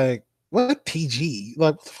was like, what PG?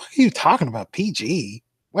 Like, what the fuck are you talking about? PG?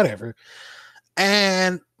 Whatever.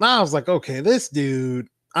 And I was like, okay, this dude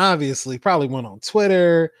obviously probably went on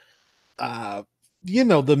Twitter. Uh,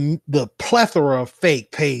 the plethora of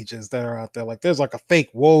fake pages that are out there. Like there's like a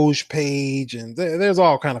fake Woj page, and there's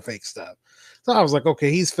all kind of fake stuff. So I was like,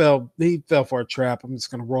 okay, he fell for a trap. I'm just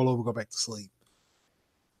gonna roll over, go back to sleep.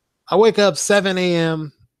 I wake up 7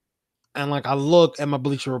 a.m. and like I look at my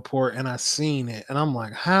Bleacher Report and I seen it, and I'm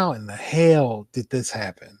like, how in the hell did this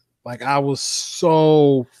happen? Like I was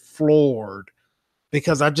so floored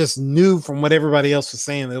because I just knew from what everybody else was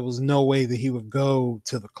saying there was no way that he would go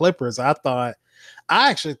to the Clippers. I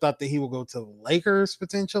actually thought that he would go to the Lakers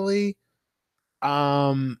potentially.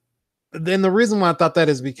 Um, then the reason why I thought that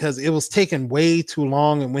is because it was taking way too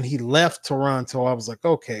long, and when he left Toronto, I was like,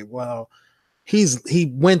 okay, well,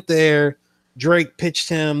 he went there. Drake pitched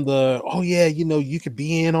him oh yeah, you could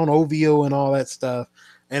be in on OVO and all that stuff,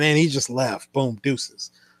 and then he just left. Boom,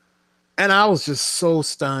 deuces. And I was just so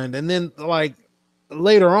stunned. And then like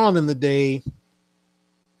later on in the day,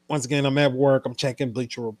 once again, I'm at work, I'm checking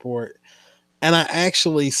Bleacher Report, and I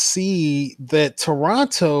actually see that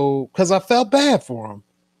Toronto, because I felt bad for him,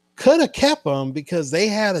 could have kept him because they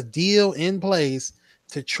had a deal in place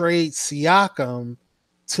to trade Siakam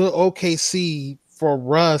to OKC for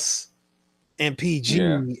Russ and yeah,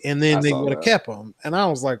 PG, and then I they saw would have that. kept him. And I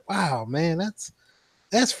was like, wow, man, that's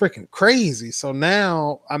freaking crazy. So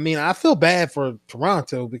now, I mean, I feel bad for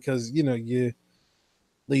Toronto because you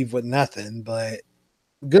leave with nothing, but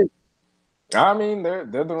good. I mean, they're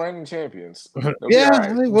the reigning champions. They'll be Yeah, all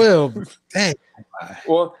right. they will. But dang,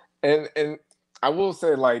 Well, and I will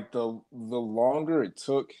say, like the longer it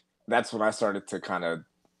took, that's when I started to kind of,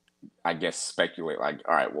 I guess, speculate. Like,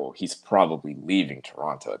 all right, well, he's probably leaving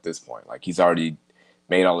Toronto at this point. Like, he's already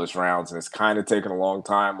made all his rounds, and it's kind of taken a long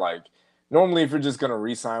time. Like, normally, if you're just gonna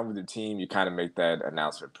re-sign with your team, you kind of make that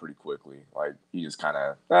announcement pretty quickly. Like, you just kind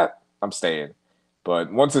of, I'm staying.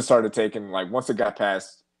 But once it started taking, like, once it got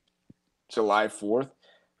past July 4th,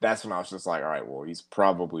 that's when I was just like, all right, well, he's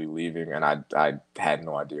probably leaving, and I had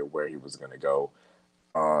no idea where he was going to go.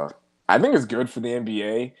 Uh, I think it's good for the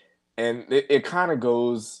NBA, and it kind of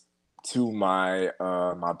goes to my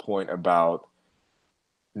point about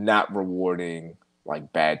not rewarding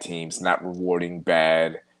like bad teams, not rewarding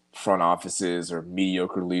bad front offices or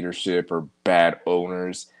mediocre leadership or bad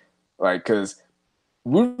owners, like because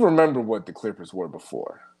we remember what the Clippers were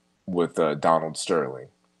before with Donald Sterling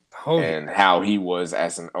oh yeah, and how he was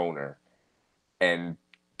as an owner. And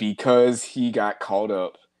because he got caught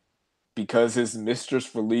up, because his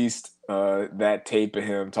mistress released that tape of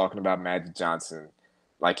him talking about Magic Johnson,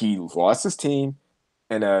 like he lost his team,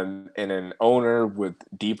 and an owner with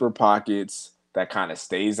deeper pockets that kind of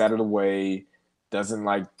stays out of the way, doesn't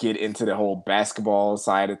like get into the whole basketball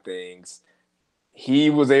side of things. He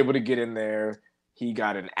was able to get in there. He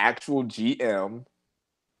got an actual GM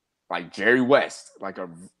like Jerry West, like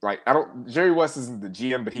I don't Jerry West isn't the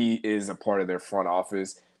GM, but he is a part of their front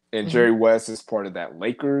office, and mhm. Jerry West is part of that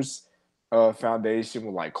Lakers foundation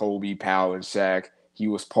with like Kobe, Powell, and Shaq. He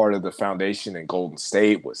was part of the foundation in Golden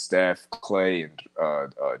State with Steph, Clay, and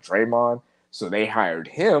Draymond. So they hired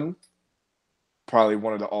him, probably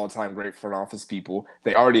one of the all-time great front office people.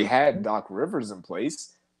 They already had Doc Rivers in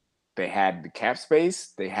place. They had the cap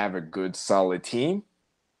space. They have a good, solid team.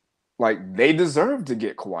 Like they deserve to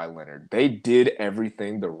get Kawhi Leonard. They did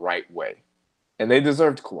everything the right way. and they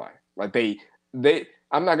deserved Kawhi. Like they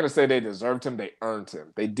I'm not gonna say they deserved him, they earned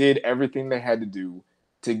him. They did everything they had to do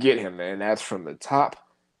to get him, and that's from the top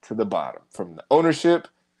to the bottom, from the ownership,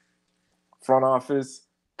 front office,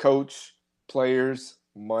 coach, players,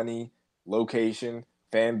 money, location,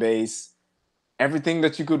 fan base, everything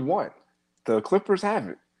that you could want. The Clippers have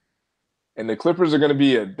it. And the Clippers are going to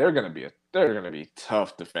be they're going to be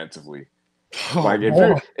tough defensively. Oh Like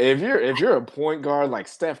boy. if you're a point guard like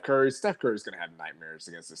Steph Curry's going to have nightmares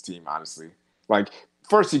against this team, honestly. Like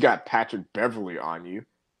first you got Patrick Beverly on you,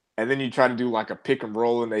 and then you try to do like a pick and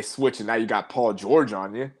roll and they switch and now you got Paul George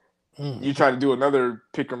on you. You try to do another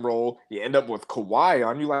pick and roll, you end up with Kawhi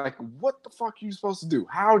on you. Like, what the fuck are you supposed to do?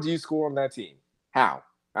 How do you score on that team? How?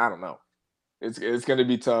 I don't know. It's going to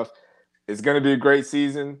be tough. It's going to be a great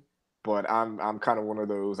season, but I'm kind of one of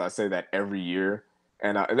those. I say that every year,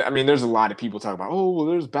 and I mean, there's a lot of people talking about, oh, well,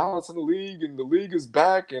 there's balance in the league, and the league is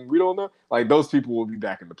back, and we don't know. Like those people will be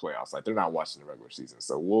back in the playoffs. Like they're not watching the regular season,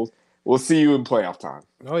 so we'll see you in playoff time.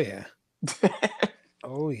 Oh yeah.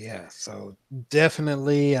 Oh yeah. So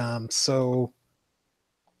definitely. So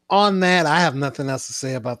on that, I have nothing else to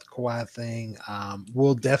say about the Kawhi thing.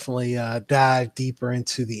 We'll definitely dive deeper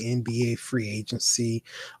into the NBA free agency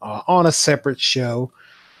on a separate show.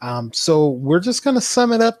 So we're just going to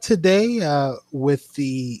sum it up today with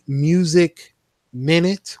the music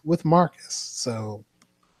minute with Marcus. So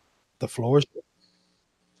the floor is yours.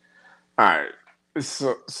 All right,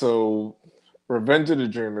 so Revenge of the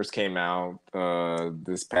Dreamers came out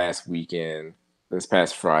this past weekend, this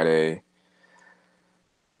past Friday.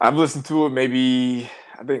 I've listened to it maybe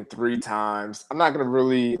I think 3 times. I'm not gonna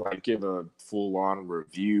really like give a full on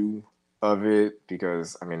review of it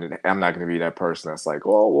because I mean I'm not gonna be that person that's like,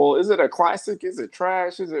 oh well, is it a classic? Is it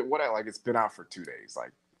trash? Is it what? Like it's been out for 2 days.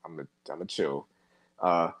 Like I'm a chill.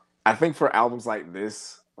 Uh, I think for albums like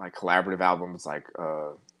this, like collaborative albums, like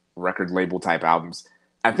record label type albums,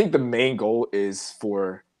 I think the main goal is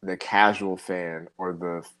for the casual fan or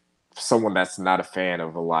the someone that's not a fan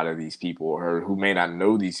of a lot of these people or who may not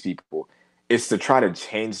know these people is to try to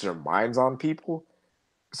change their minds on people.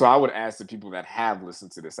 So I would ask the people that have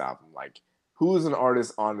listened to this album, like, who is an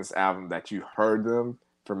artist on this album that you heard them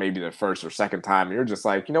for maybe the first or second time, and you're just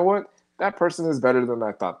like, you know what, that person is better than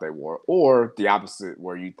I thought they were, or the opposite,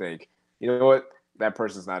 where you think, you know what, that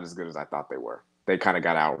person's not as good as I thought they were. They kind of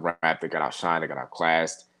got out rapped, they got outshined, they got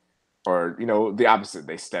outclassed, or the opposite,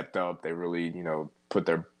 they stepped up, they really put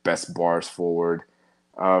their best bars forward.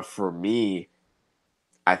 For me,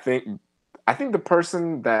 I think the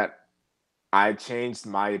person that I changed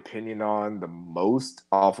my opinion on the most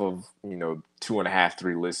off of 2.5,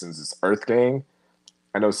 3 listens is Earth Gang.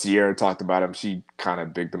 I know Sierra talked about him. She kind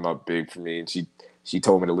of bigged them up big for me, and she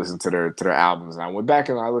told me to listen to their albums. And I went back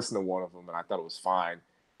and I listened to one of them, and I thought it was fine.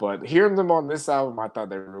 But hearing them on this album, I thought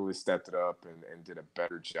they really stepped it up and did a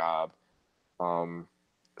better job. Um,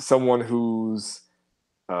 Someone whose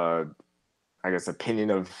I guess opinion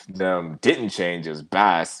of them didn't change is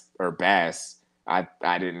Bass. I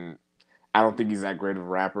don't think he's that great of a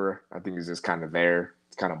rapper. I think he's just kind of there.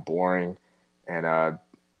 It's kind of boring. And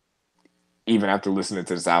even after listening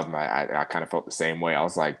to this album, I kind of felt the same way. I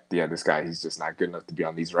was like, yeah, this guy, he's just not good enough to be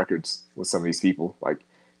on these records with some of these people. Like,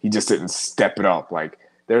 he just didn't step it up. Like,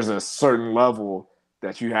 there's a certain level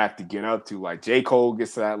that you have to get up to. Like, J. Cole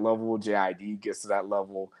gets to that level. JID gets to that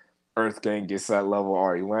level. Earth Gang gets to that level.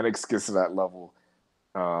 Ari Lennox gets to that level.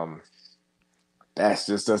 Bass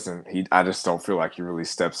just doesn't. I just don't feel like he really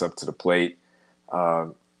steps up to the plate.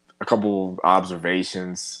 A couple of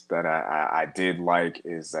observations that I did like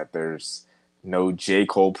is that there's no J.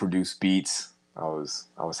 Cole produced beats. I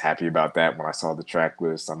was happy about that when I saw the track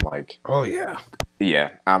list. I'm like, Oh yeah.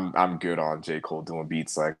 yeah, I'm good on J. Cole doing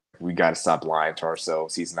beats. Like, we got to stop lying to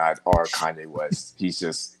ourselves. He's not our Kanye West. He's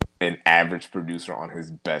just an average producer on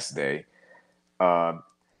his best day. Uh,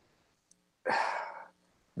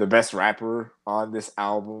 the best rapper on this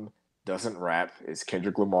album doesn't rap. It's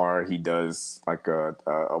Kendrick Lamar. He does like a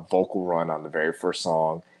vocal run on the very first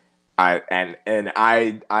song.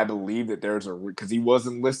 I believe that there's because he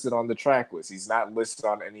wasn't listed on the track list. He's not listed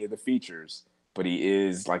on any of the features, but he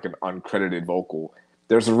is like an uncredited vocal.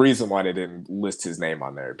 There's a reason why they didn't list his name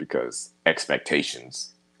on there because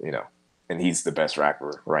expectations, and he's the best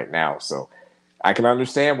rapper right now. So I can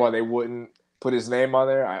understand why they wouldn't put his name on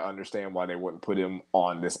there. I understand why they wouldn't put him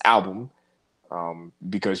on this album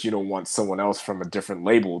because you don't want someone else from a different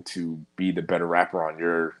label to be the better rapper on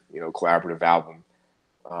your, collaborative album.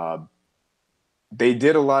 Uh, they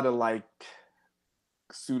did a lot of like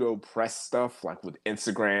pseudo press stuff, like with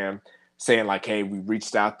Instagram, saying like, "Hey, we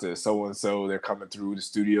reached out to so and so. They're coming through the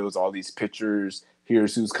studios. All these pictures.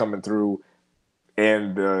 Here's who's coming through."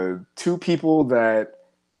 And the two people that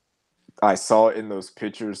I saw in those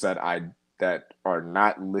pictures that are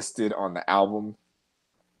not listed on the album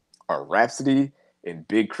are Rhapsody and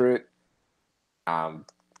Big Crit. I'm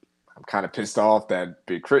kind of pissed off that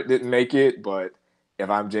Big Crit didn't make it, but if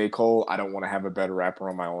I'm J. Cole, I don't want to have a better rapper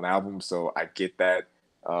on my own album, so I get that.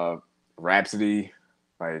 Rhapsody,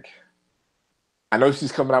 like, I know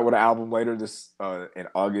she's coming out with an album later this in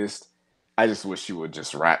August. I just wish she would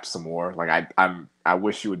just rap some more. Like I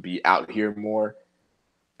wish she would be out here more.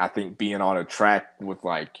 I think being on a track with,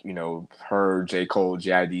 like, you know, her, J. Cole,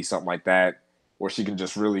 JID, something like that, where she can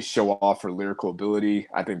just really show off her lyrical ability,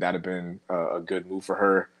 I think that'd have been a good move for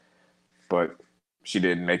her. But she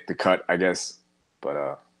didn't make the cut, I guess.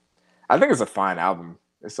 But I think it's a fine album.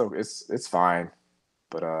 It's fine.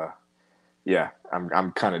 But yeah,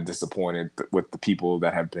 I'm kind of disappointed with the people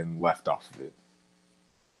that have been left off of it.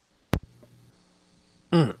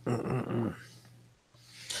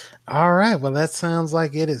 All right. Well, that sounds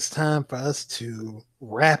like it is time for us to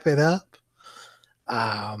wrap it up.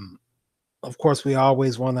 Of course, we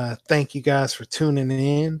always want to thank you guys for tuning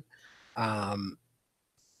in.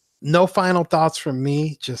 No final thoughts from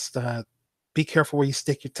me. Just be careful where you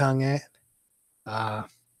stick your tongue at,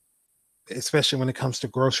 especially when it comes to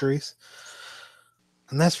groceries.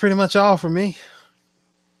 And that's pretty much all for me.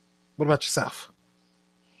 What about yourself?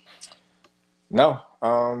 No,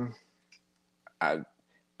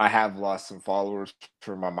 I have lost some followers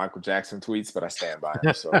for my Michael Jackson tweets, but I stand by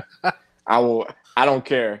him. So I don't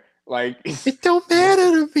care. Like, it don't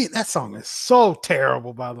matter to me. That song is so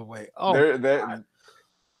terrible, by the way. Oh,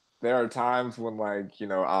 there are times when, like, you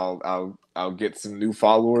know, I'll get some new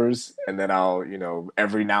followers, and then I'll, you know,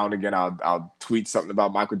 every now and again I'll tweet something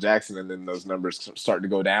about Michael Jackson, and then those numbers start to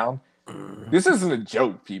go down. This isn't a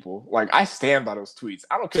joke, people. Like, I stand by those tweets.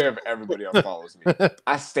 I don't care if everybody unfollows me.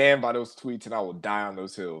 I stand by those tweets, and I will die on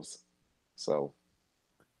those hills. So,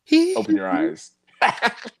 open your eyes.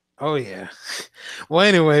 Oh, yeah. Well,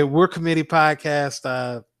 anyway, we're Committee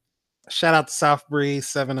Podcast. Shout out to South Breeze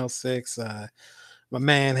 706. My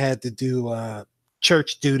man had to do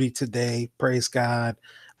church duty today. Praise God.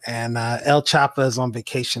 And El Chapa is on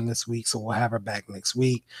vacation this week, so we'll have her back next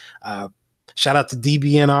week. Shout out to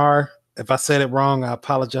DBNR. If I said it wrong, I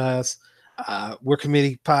apologize. We're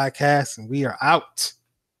Committee Podcast, and we are out.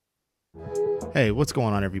 Hey, what's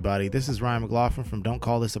going on, everybody? This is Ryan McLaughlin from Don't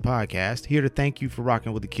Call This a Podcast, here to thank you for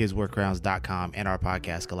rocking with thekidswearcrowns.com and our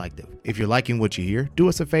podcast collective. If you're liking what you hear, do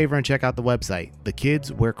us a favor and check out the website,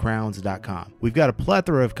 thekidswearcrowns.com. We've got a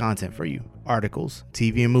plethora of content for you. Articles,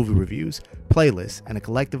 TV and movie reviews, playlists, and a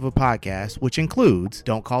collective of podcasts, which includes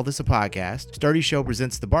Don't Call This a Podcast, Sturdy Show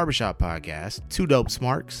Presents the Barbershop Podcast, Two Dope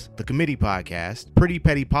Smarks, The Committee Podcast, Pretty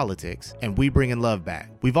Petty Politics, and We Bringin' Love Back.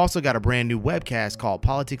 We've also got a brand new webcast called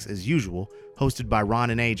Politics as Usual, hosted by Ron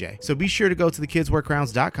and AJ. So be sure to go to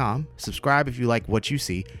thekidswearcrowns.com, subscribe if you like what you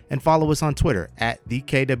see, and follow us on Twitter at the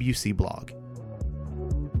KWC blog.